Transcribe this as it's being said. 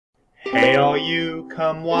Hey all you,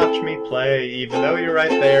 come watch me play, even though you're right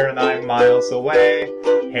there and I'm miles away.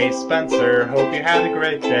 Hey Spencer, hope you had a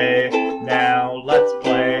great day. Now let's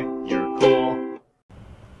play, you're cool.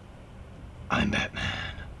 I'm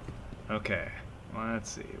Batman. Okay,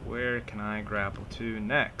 let's see, where can I grapple to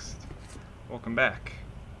next? Welcome back.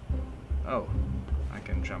 Oh, I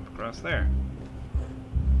can jump across there.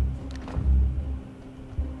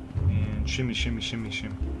 And shimmy, shimmy, shimmy,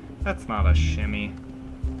 shimmy. That's not a shimmy.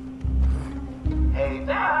 Hey,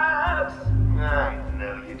 Babs! I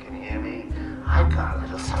know you can hear me. I've got a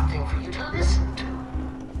little something for you to listen to.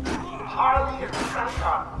 Harley and Frank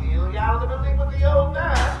are really out of the building with the old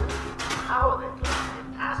man. How are they going to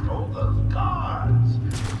get past all those guards?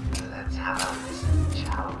 Let's have a listen,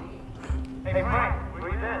 shall we? Hey, Frank,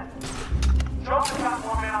 where you been? Jones has got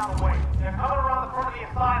more men on the way. They're coming around the front of the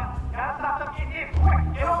asylum. Gotta stop them. Get in, quick!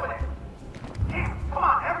 Get over there! Come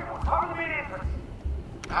on, everyone, cover the main entrance.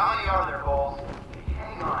 How many are there, Bowles?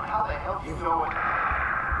 Hang on, how the hell do you know what?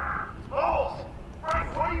 Bowles! Frank,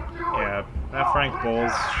 what are you doing? Yeah, that Frank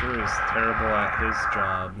Bowles sure is terrible at his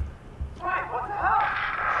job. Frank, what the hell?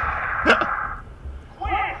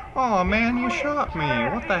 Quick! Oh man, you shot me.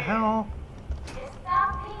 What the hell? It's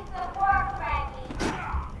some piece of work, Frankie.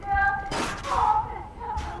 Girls, all this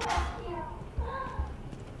stuff to let you.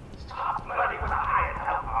 Stop flirting with a hired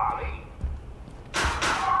help, Harley.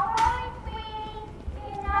 All right, sweetie.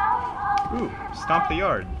 We know we Ooh, stomp the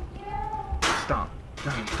yard. Stomp,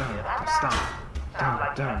 dun, dun, stomp, dun,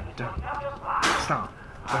 dun, dun, stomp,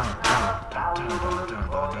 dun, dun, dun, dun, dun, dun,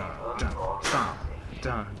 dun, dun, stomp,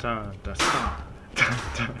 dun, dun, dun, stomp, dun,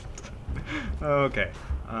 dun. Okay,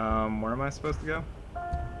 where am I supposed to go?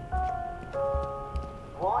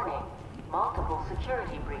 Warning, multiple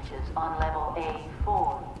security breaches on level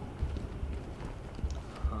A4.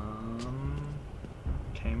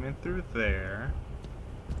 Came in through there.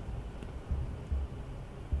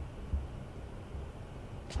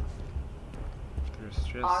 There's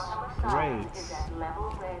just Arkham Asylum is grates. at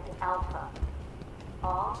level red alpha.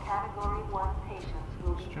 All category 1 patients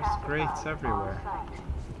will be There's just grates catheterized everywhere. on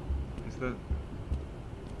site. Is the...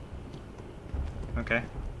 Okay,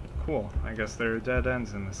 cool. I guess there are dead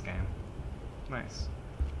ends in this game. Nice.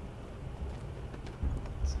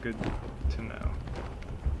 It's good to know.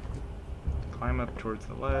 Climb up towards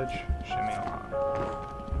the ledge, shimmy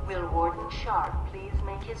along. Will Warden Sharp please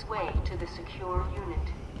make his way to the secure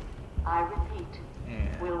unit? I repeat,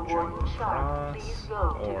 And will jump Warden Sharp across, please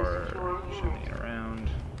go to the or secure shimmy unit? around.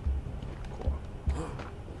 Cool.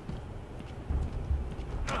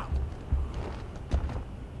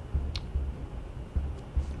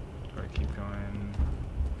 Do I keep going?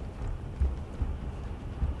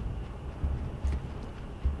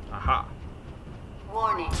 Aha!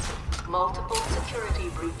 Warning, multiple security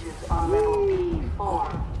breaches on level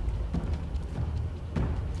B4.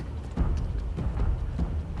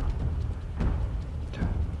 Dun,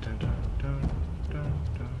 dun, dun, dun, dun,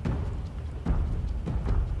 dun.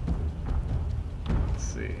 Let's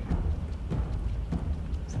see.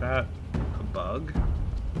 Is that a bug?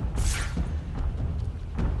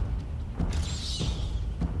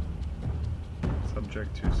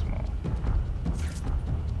 Subject too small.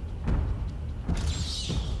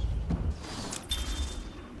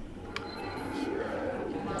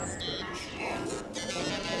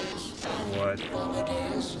 What?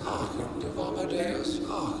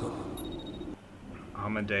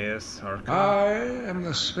 Amadeus Arkham? I am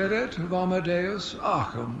the spirit of Amadeus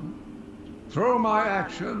Arkham. Through my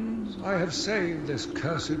actions, I have saved this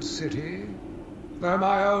cursed city, though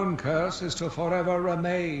my own curse is to forever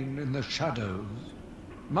remain in the shadows.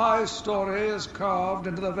 My story is carved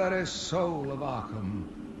into the very soul of Arkham,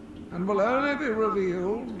 and will only be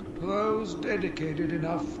revealed to those dedicated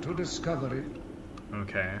enough to discover it.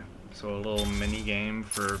 Okay, so a little mini game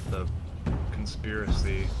for the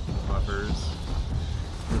conspiracy lovers,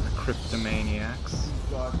 for the cryptomaniacs.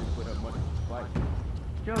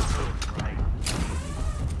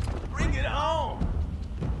 Bring it on!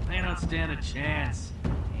 They don't stand a chance.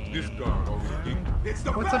 This guard already.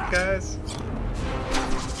 What's up, guys?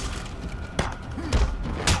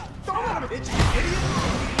 Don't let him hit you, you idiot!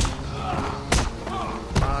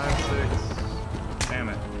 5, 6. Damn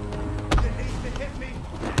it. You need to hit me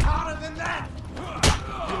harder than that!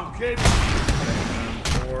 You okay?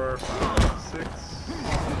 4, 5, 6,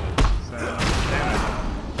 7. Damn it.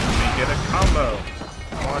 Let me get a combo.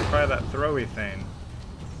 I want to try that throwy thing.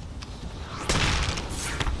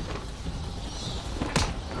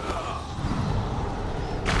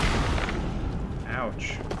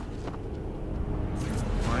 Ouch.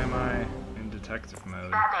 Why am I in detective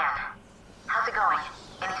mode? Batman, how's it going?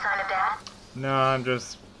 Any sign of Dad? No, I'm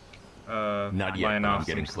just Not yet, laying but I'm off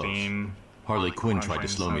getting some close. steam. Harley Quinn tried to punching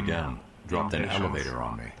slow me some down. Dropped an impatience. elevator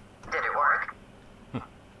on me. Did it work?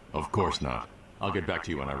 Of course not. I'll get back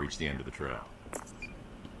to you when I reach the end of the trail.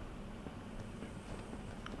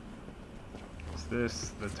 Is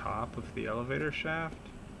this the top of the elevator shaft?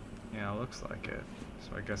 Yeah, it looks like it.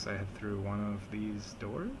 So I guess I head through one of these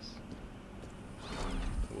doors?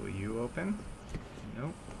 Will you open?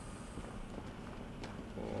 Nope.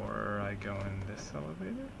 Or I go in this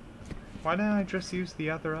elevator? Why didn't I just use the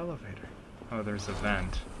other elevator? Oh, there's a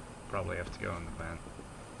vent. Probably have to go in the vent.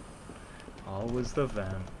 Always the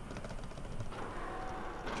vent.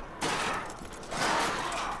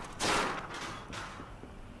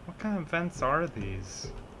 What kind of vents are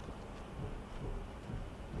these?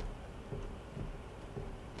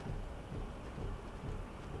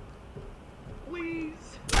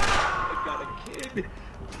 Please! I got a kid!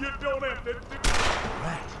 You don't have to do...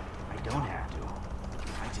 Right. I don't have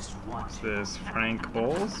to. I just want Is to. this Frank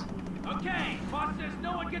Bowles? Okay, boss says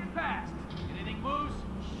no one gets past. Anything moves,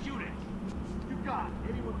 shoot it. You got it.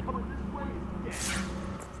 Anyone coming this way is dead.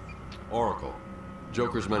 Oracle.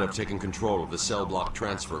 Joker's men have taken control of the cell block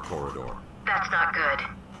transfer corridor. That's not good.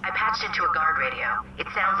 I patched into a guard radio. It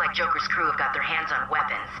sounds like Joker's crew have got their hands on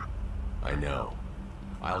weapons. I know.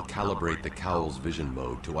 I'll calibrate the Cowl's vision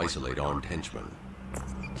mode to isolate armed henchmen.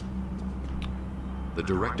 The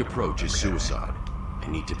direct approach is suicide. I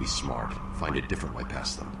need to be smart. Find a different way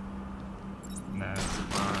past them. That's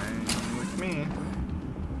fine with me.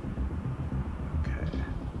 Okay.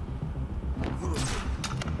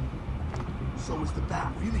 So is the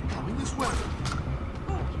bat really coming this way?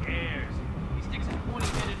 Who cares? He sticks his pointy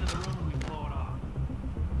head into the room and we blow it off.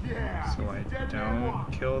 Yeah. So I dead man don't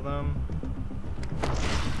walking. kill them.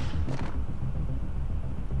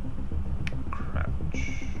 Crouch.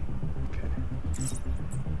 Okay.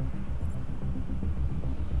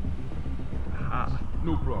 Aha.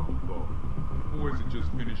 No problem, Bob. Boys are just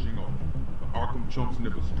finishing off. The Arkham chumps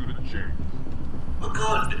never stood a chance.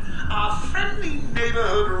 Good. Our friendly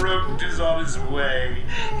neighborhood rodent is on his way.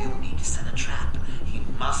 You need to set a trap. He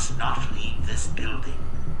must not leave this building.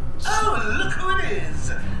 Oh, look who it is.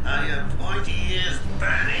 Your pointy ears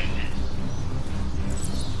burning.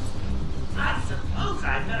 I suppose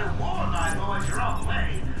I'd better warn my boys you're on the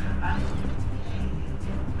way.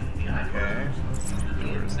 Maybe I Okay. won't.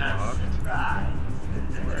 Door's It's a locked. surprise.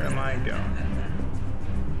 Where am I going?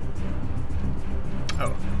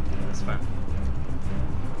 Oh, that's fine.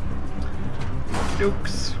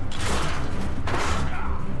 Dukes.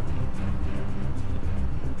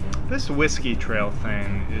 This whiskey trail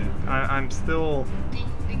thing is, I'm still, Ding,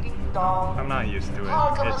 ding, ding, dong. I'm not used to it.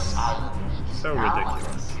 Arkham It's Asylum is so now under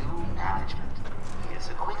ridiculous. new management. Here's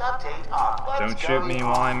a quick update on what's Don't shoot me going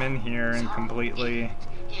while on. I'm in here and Some completely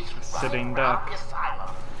idiot is sitting running around duck. the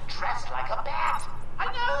asylum, dressed like a bat. I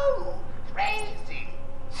know, crazy.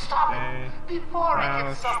 Stop him Okay. before he Crouch.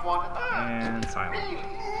 gets someone hurt. And silent. Really,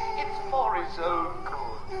 it's for his own good.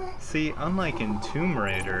 See, unlike in Tomb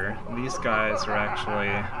Raider, these guys are actually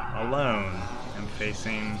alone and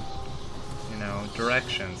facing, you know,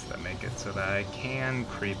 directions that make it so that I can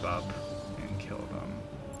creep up and kill them.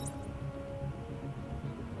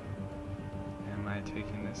 Am I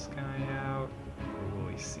taking this guy out, or will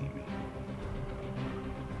he see me?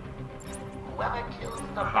 Whoever kills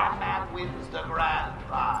the Batman wins the grand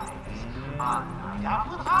prize. On Night Out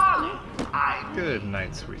with Harley. Good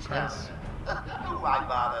night, sweetness. Why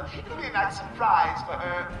bother? It'll be a nice surprise for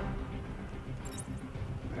her.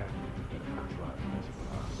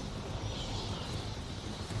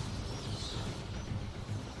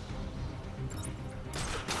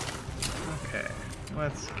 Okay,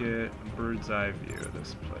 let's get a bird's eye view of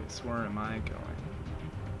this place. Where am I going?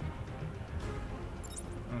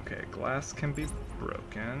 Okay, glass can be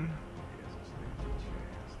broken.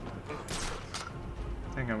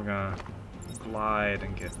 I think I'm gonna glide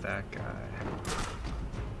and get that guy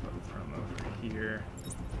from over here.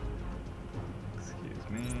 Excuse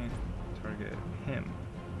me. Target him.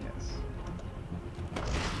 Yes.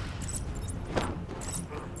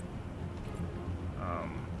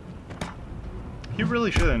 He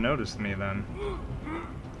really should have noticed me then.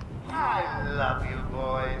 I love you,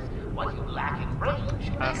 boys. What you lack in brains,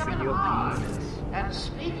 you I make up see in your heart. penis. And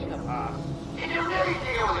speaking of heart, did you really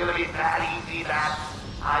think it was gonna be that easy, that?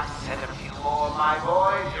 I've sent a few more of my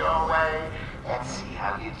boys your way. Let's see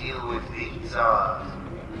how you deal with these odds.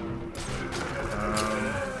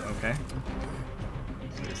 Okay.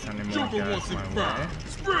 So you're sending more Joker guys wants him my way. found.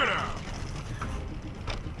 Spread out.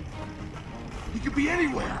 He could be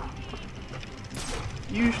anywhere.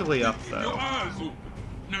 Usually up Your though. eyes open.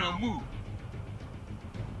 Now move.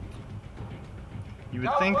 You You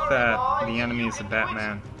would think that the enemy is a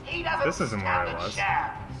Batman. This isn't where I was.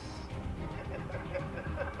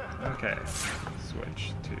 Okay,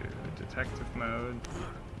 switch to detective mode.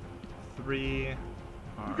 3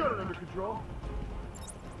 armed. You got it under control.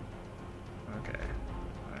 Okay,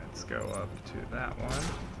 let's go up to that one.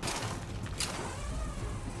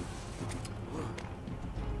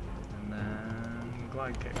 And then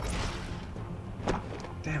glide kick.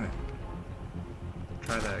 Damn it.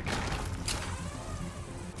 Try that again.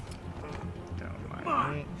 Don't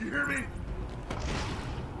mind me. You hear me?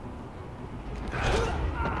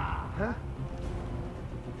 Huh?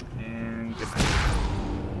 And goodbye.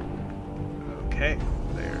 Okay,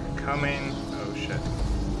 they're coming. Oh shit.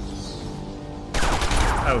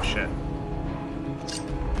 Oh shit.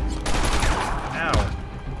 Ow.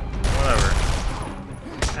 Whatever.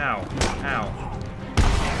 Ow. Ow.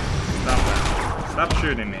 Stop that. Stop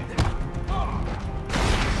shooting me.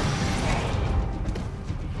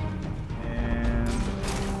 And...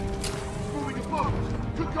 Moving above.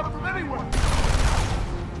 Could come from anywhere.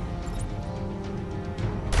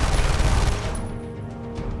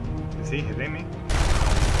 Is he hitting me?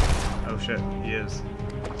 Oh shit, he is.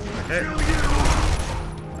 Okay.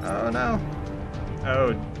 Oh no.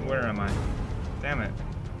 Oh, where am I? Damn it.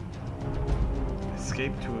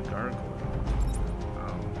 Escape to a gargoyle.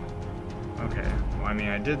 Oh. Okay. Well, I mean,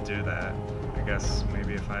 I did do that. I guess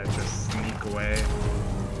maybe if I just sneak away,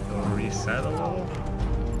 it'll reset a little.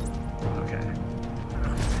 Okay.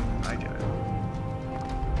 Okay. I get it.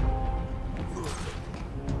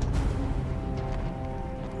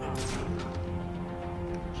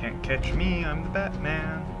 Can't catch me, I'm the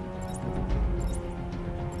Batman.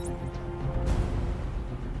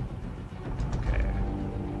 Okay.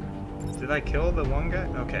 Did I kill the one guy?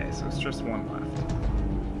 Okay, so it's just one left.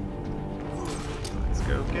 Let's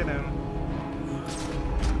go get him.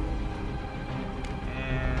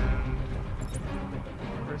 And...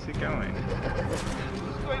 where's he going?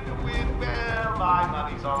 Who's going to win? Well, my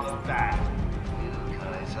money's on the bat. You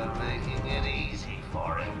guys are making it easy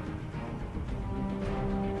for him.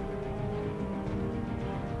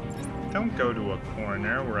 Don't go to a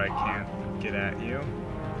corner where I can't get at you.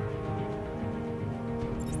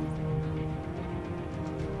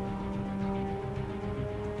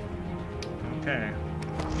 Okay.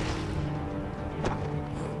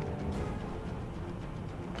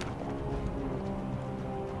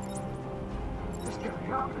 This can't be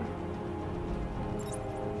happening.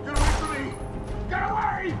 Get away from me! Get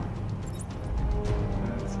away!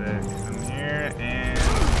 That's it. Come here and...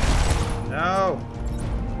 no!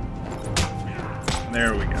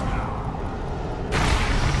 There we go.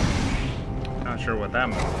 Not sure what that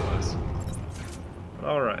move was. But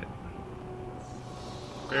alright.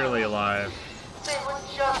 Barely alive. They were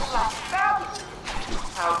just like that.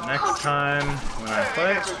 Next time when I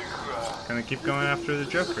play, gonna keep going after the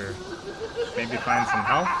Joker. Maybe find some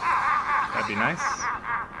health. That'd be nice.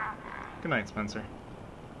 Good night, Spencer.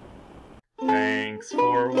 Thanks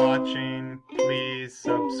for watching. Please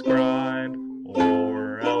subscribe,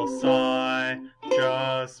 or else I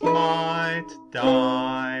just might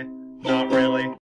die.